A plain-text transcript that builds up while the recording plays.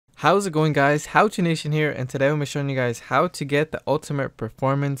How's it going, guys? How to Nation here, and today I'm going to be showing you guys how to get the ultimate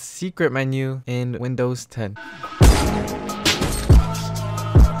performance secret menu in Windows 10.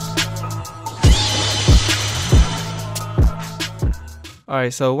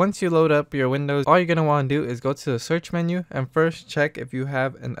 Alright, so once you load up your Windows, all you're going to want to do is go to the search menu and first check if you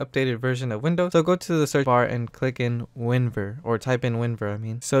have an updated version of Windows. So go to the search bar and click in WinVer, or type in WinVer, I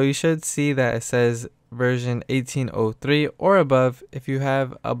mean. So you should see that it says version 1803 or above. If you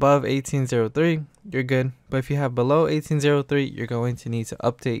have above 1803, you're good. But if you have below 1803, you're going to need to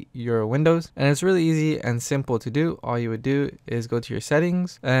update your Windows. And it's really easy and simple to do. All you would do is go to your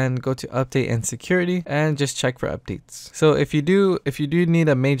settings and go to update and security and just check for updates. So if you do need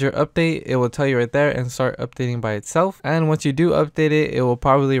a major update, it will tell you right there and start updating by itself. And once you do update it, it will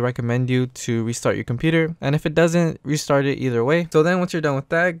probably recommend you to restart your computer. And if it doesn't, restart it either way. So then once you're done with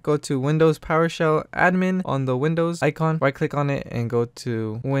that, go to Windows PowerShell admin on the Windows icon, right click on it and go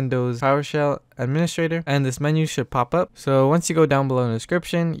to Windows PowerShell administrator, and this menu should pop up. So once you go down below in the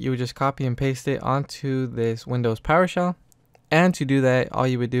description, you would just copy and paste it onto this Windows PowerShell. And to do that, all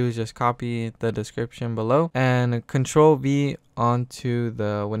you would do is just copy the description below and Ctrl V onto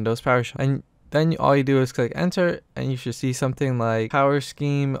the Windows PowerShell. And then all you do is click enter and you should see something like Power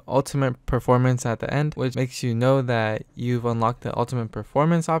Scheme Ultimate Performance at the end, which makes you know that you've unlocked the Ultimate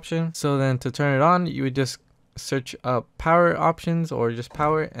Performance option. So then to turn it on, you would just search up power options or just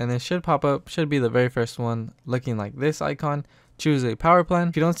power, and it should pop up, should be the very first one looking like this icon. Choose a power plan.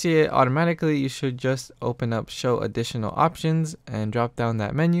 If you don't see it automatically, you should just open up show additional options and drop down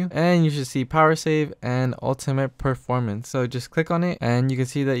that menu, and you should see power save and ultimate performance. So just click on it and you can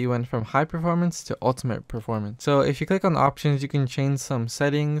see that you went from high performance to ultimate performance. So if you click on the options, you can change some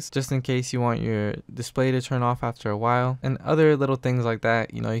settings just in case you want your display to turn off after a while and other little things like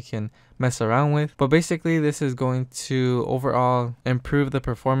that, you know, you can mess around with. But basically this is going to overall improve the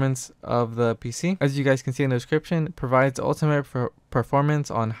performance of the PC. As you guys can see in the description, it provides ultimate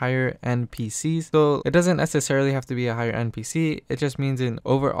performance on higher end PCs. So it doesn't necessarily have to be a higher end PC, it just means in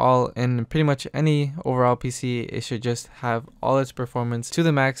pretty much any overall PC, it should just have all its performance to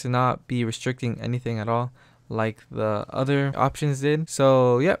the max and not be restricting anything at all like the other options did.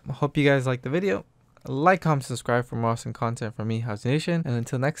 So yep, hope you guys liked the video. Like, comment, subscribe for more awesome content from me, How to Nation. And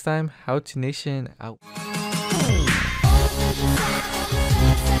until next time, How to Nation out.